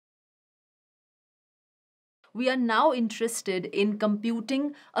we are now interested in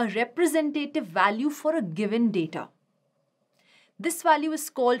computing a representative value for a given data. This value is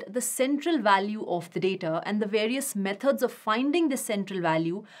called the central value of the data, and the various methods of finding this central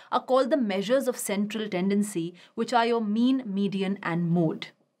value are called the measures of central tendency, which are your mean, median, and mode.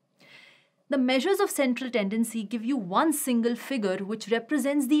 The measures of central tendency give you one single figure which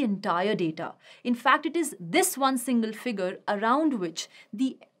represents the entire data. In fact, it is this one single figure around which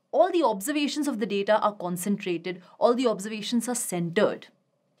all the observations of the data are concentrated, all the observations are centered.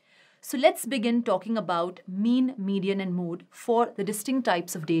 So let's begin talking about mean, median, and mode for the distinct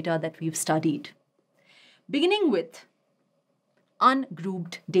types of data that we've studied. Beginning with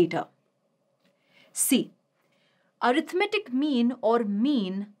ungrouped data. See, arithmetic mean or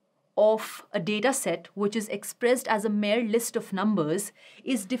mean of a data set which is expressed as a mere list of numbers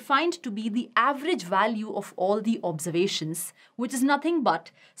is defined to be the average value of all the observations, which is nothing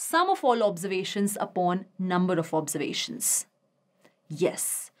but sum of all observations upon number of observations.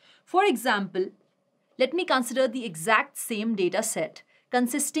 Yes. For example, let me consider the exact same data set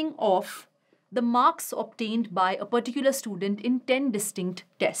consisting of the marks obtained by a particular student in 10 distinct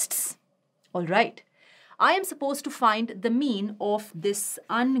tests. All right. I am supposed to find the mean of this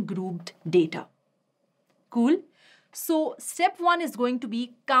ungrouped data. Cool? So step 1 is going to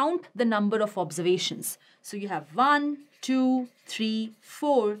be count the number of observations. So you have 1, 2, 3,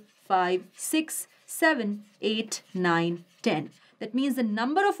 4, 5, 6, 7, 8, 9, 10. That means the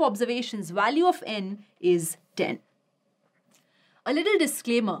number of observations, value of n, is 10. A little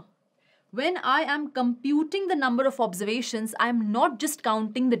disclaimer. When I am computing the number of observations, I am not just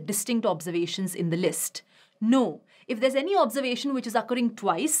counting the distinct observations in the list. No, if there's any observation which is occurring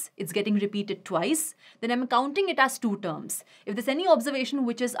twice, it's getting repeated twice, then I'm counting it as 2 terms. If there's any observation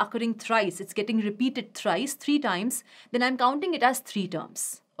which is occurring thrice, it's getting repeated thrice, 3 times, then I'm counting it as 3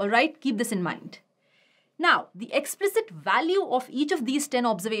 terms. All right, keep this in mind. Now, the explicit value of each of these 10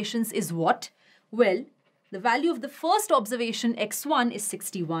 observations is what? Well, the value of the first observation, x1, is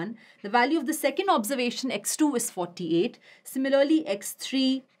 61. The value of the second observation, x2, is 48. Similarly,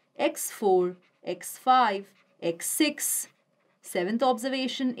 x3, x4, x5, x6, 7th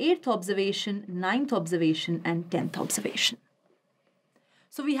observation, 8th observation, 9th observation, and 10th observation.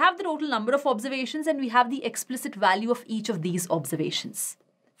 So we have the total number of observations and we have the explicit value of each of these observations.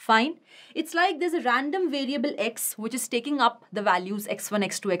 Fine. It's like there's a random variable x which is taking up the values x1,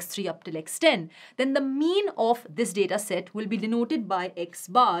 x2, x3 up till x10. Then the mean of this data set will be denoted by x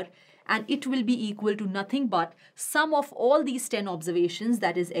bar, and it will be equal to nothing but sum of all these 10 observations,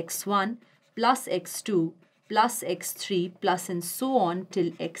 that is x1 plus x2 plus x3 plus and so on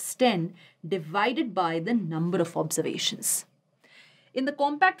till x10, divided by the number of observations. In the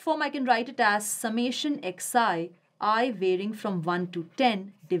compact form, I can write it as summation xi, I varying from 1 to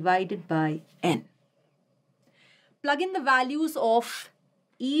 10 divided by n. Plug in the values of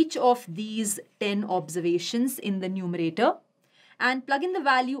each of these 10 observations in the numerator and plug in the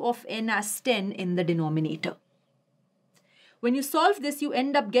value of n as 10 in the denominator. When you solve this, you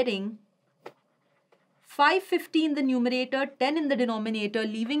end up getting 550 in the numerator, 10 in the denominator,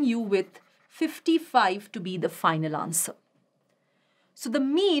 leaving you with 55 to be the final answer. So the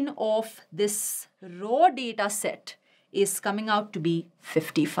mean of this raw data set is coming out to be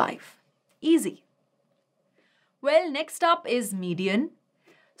 55. Easy. Well, next up is median.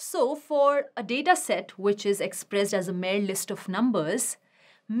 So for a data set which is expressed as a mere list of numbers,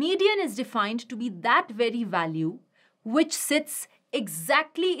 median is defined to be that very value which sits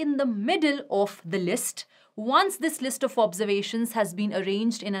exactly in the middle of the list once this list of observations has been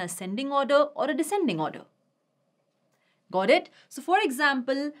arranged in an ascending order or a descending order. Got it? So for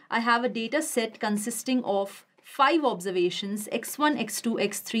example, I have a data set consisting of 5 observations, x1, x2,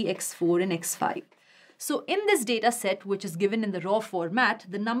 x3, x4, and x5. So in this data set, which is given in the raw format,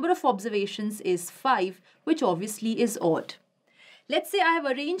 the number of observations is 5, which obviously is odd. Let's say I have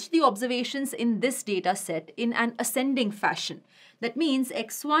arranged the observations in this data set in an ascending fashion. That means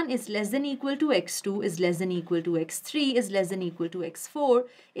x1 is less than equal to x2, is less than equal to x3, is less than equal to x4,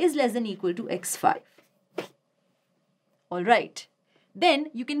 is less than equal to x5. All right. Then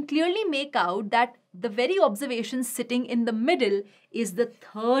you can clearly make out that the very observation sitting in the middle is the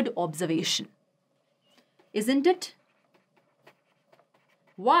third observation. Isn't it?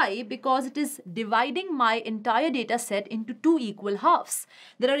 Why? Because it is dividing my entire data set into 2 equal halves.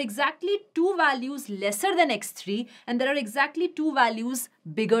 There are exactly 2 values lesser than x3 and there are exactly 2 values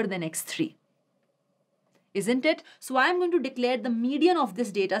bigger than x3. Isn't it? So I am going to declare the median of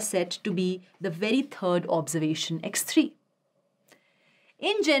this data set to be the very third observation, x3.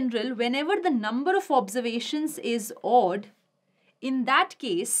 In general, whenever the number of observations is odd, in that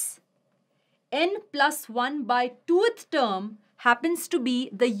case, n plus 1 by 2th term happens to be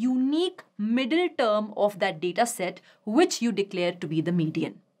the unique middle term of that data set which you declare to be the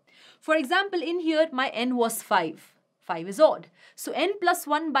median. For example, in here my n was 5. 5 is odd. So n plus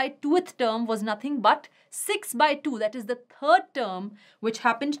 1 by 2th term was nothing but 6 by 2. That is the third term which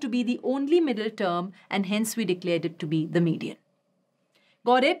happened to be the only middle term, and hence we declared it to be the median.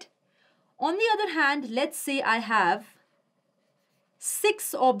 Got it? On the other hand, let's say I have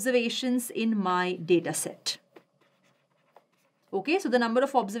 6 observations in my data set. Okay, so the number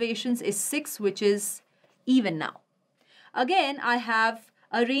of observations is 6, which is even now. Again, I have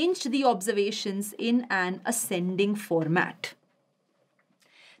arranged the observations in an ascending format.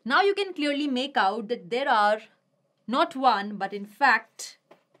 Now you can clearly make out that there are not one, but in fact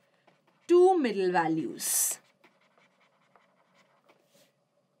 2 middle values.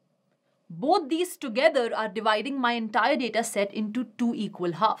 Both these together are dividing my entire data set into 2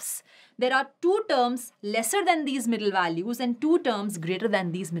 equal halves. There are 2 terms lesser than these middle values and 2 terms greater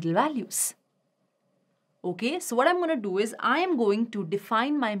than these middle values. Okay, so what I'm going to do is I am going to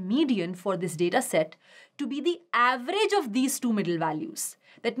define my median for this data set to be the average of these 2 middle values.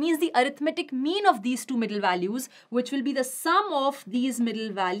 That means the arithmetic mean of these 2 middle values, which will be the sum of these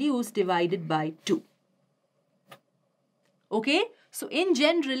middle values divided by 2. Okay, so in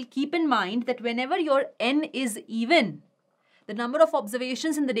general, keep in mind that whenever your n is even, the number of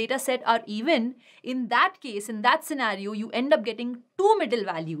observations in the data set are even, in that case, in that scenario, you end up getting 2 middle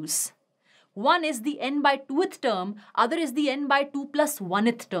values. One is the n by 2th term, other is the n by 2 plus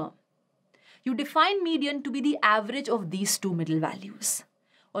 1th term. You define median to be the average of these 2 middle values.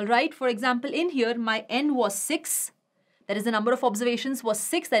 Alright, for example, in here my n was 6, that is the number of observations was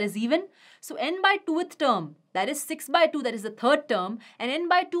 6, that is even. So n by 2th term, that is 6 by 2, that is the third term, and n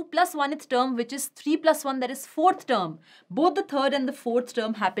by 2 plus 1th term, which is 3 plus 1, that is 4th term. Both the third and the 4th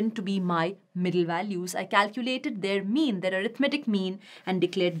term happen to be my middle values. I calculated their mean, their arithmetic mean, and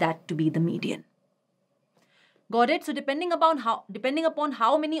declared that to be the median. Got it? So depending upon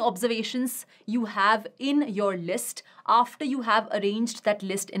how many observations you have in your list, after you have arranged that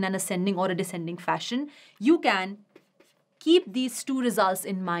list in an ascending or a descending fashion, you can keep these 2 results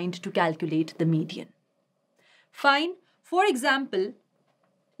in mind to calculate the median. Fine. For example,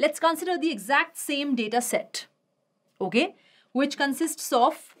 let's consider the exact same data set, okay, which consists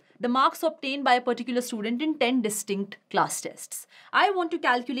of the marks obtained by a particular student in 10 distinct class tests. I want to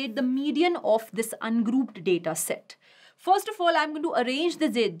calculate the median of this ungrouped data set. First of all, I'm going to arrange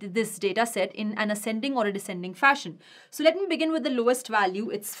this data set in an ascending or a descending fashion. So let me begin with the lowest value.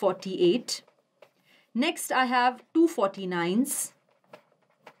 It's 48. Next, I have 249s.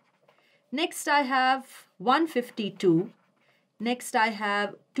 Next, I have 152. Next, I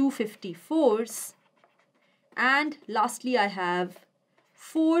have 254s. And lastly, I have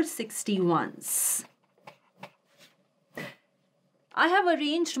 461s. I have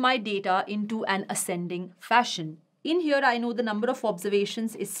arranged my data into an ascending fashion. In here, I know the number of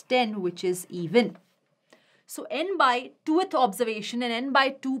observations is 10, which is even. So n by 2th observation and n by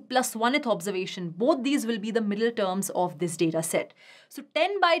 2 plus 1th observation, both these will be the middle terms of this data set. So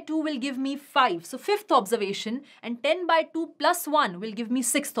 10 by 2 will give me 5, so 5th observation, and 10 by 2 plus 1 will give me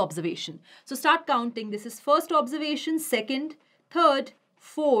 6th observation. So start counting. This is first observation, second, third,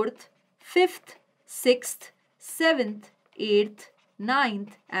 4th, 5th, 6th, 7th, 8th, 9th,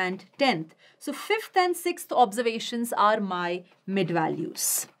 and 10th. So 5th and 6th observations are my mid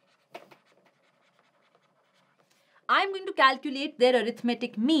values. I'm going to calculate their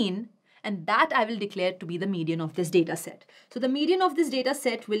arithmetic mean, and that I will declare to be the median of this data set. So the median of this data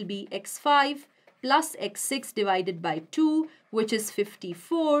set will be x5 plus x6 divided by 2, which is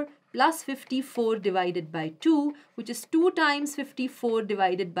 54, plus 54 divided by 2, which is 2 times 54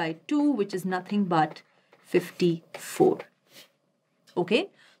 divided by 2, which is nothing but 54. Okay,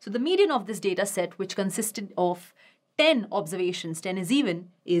 so the median of this data set, which consisted of 10 observations, 10 is even,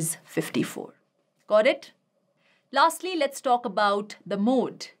 is 54. Got it? Lastly, let's talk about the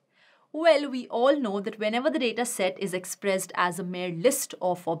mode. Well, we all know that whenever the data set is expressed as a mere list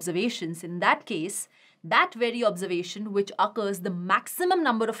of observations, in that case, that very observation which occurs the maximum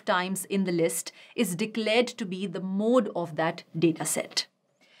number of times in the list is declared to be the mode of that data set.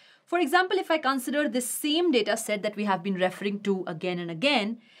 For example, if I consider this same data set that we have been referring to again and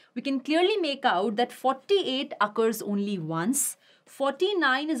again, we can clearly make out that 48 occurs only once,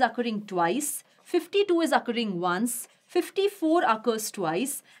 49 is occurring twice, 52 is occurring once, 54 occurs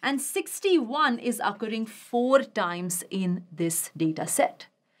twice, and 61 is occurring 4 times in this data set.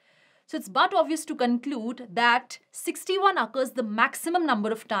 So it's but obvious to conclude that 61 occurs the maximum number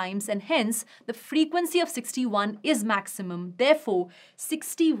of times, and hence the frequency of 61 is maximum. Therefore,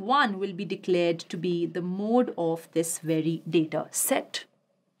 61 will be declared to be the mode of this very data set.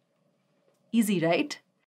 Easy, right?